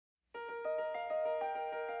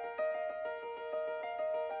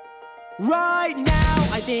Right now,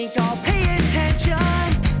 I think I'll pay attention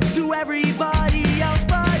to everybody else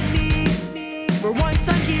but me. For once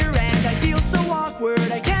I'm here and I feel so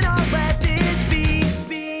awkward, I cannot let this be.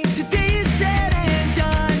 Today is said and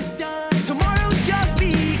done, tomorrow's just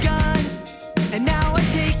begun. And now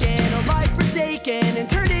I've taken a life forsaken and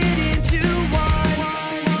turned it into one.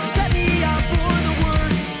 So set me up for the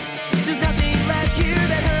worst, there's nothing left here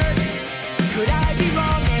that hurts. Could I be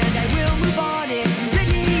wrong and I will move on if you rid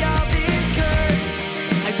me of this curse?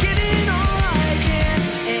 I've given all I can,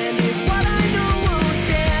 and if what I know won't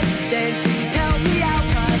stand, then please help me out,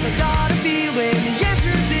 cause I've got a feeling the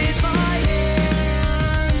answer's in my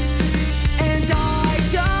hand. And I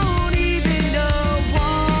don't even know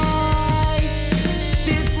why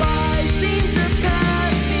this life seems to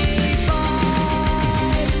pass me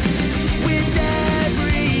by. With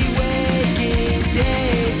every waking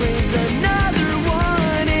day brings another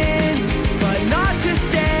one in, but not to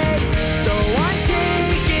stay. So I'm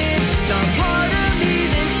taking the part of me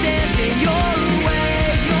that stands in your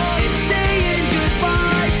way and saying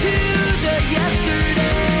goodbye to the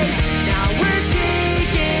yesterday. Now we're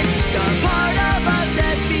taking the part of us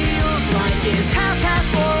that feels like it's half past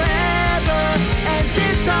forever, and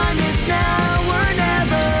this time it's now or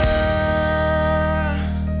never.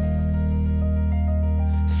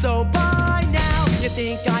 So by now, you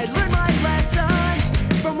think I learned my lesson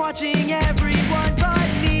from watching everyone but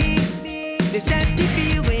me. This empty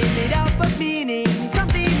feeling made up of meaning,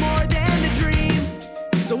 something more than a dream.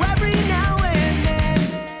 So every now and then,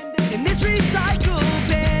 in this recycle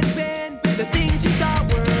bin, the things you thought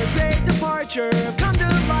were a great departure have come to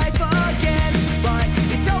life again. But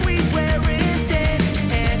it's always wearing thin,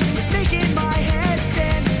 and it's making my head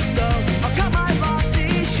spin. So I'll cut my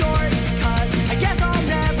losses short, cause I guess I'll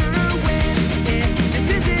never win. If this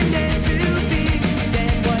isn't meant to be,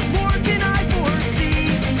 then what more can I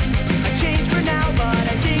foresee? A change for now, but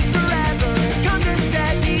I think forever has come to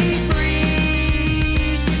set me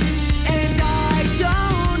free. And I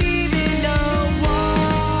don't even know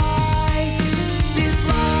why this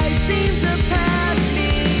life seems to pass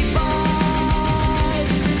me by.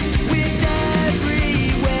 With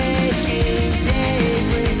every waking day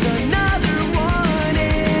brings another one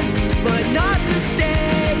in, but not to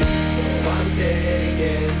stay. So I'm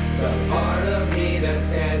taking the part of me that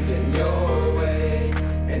stands in your way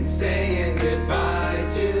and saying goodbye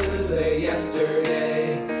to the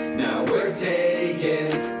yesterday. Now we're taking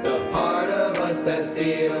the part of us that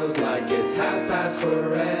feels like it's half past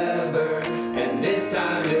forever, and this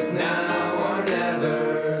time it's now or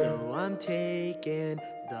never. So I'm taking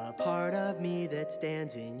the part of me that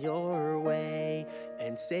stands in your way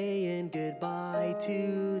and saying goodbye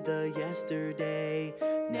to the yesterday.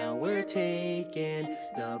 Now we're taking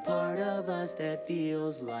the part of us that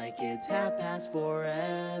feels like it's half past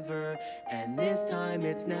forever, and this time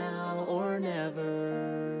it's now or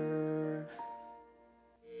never.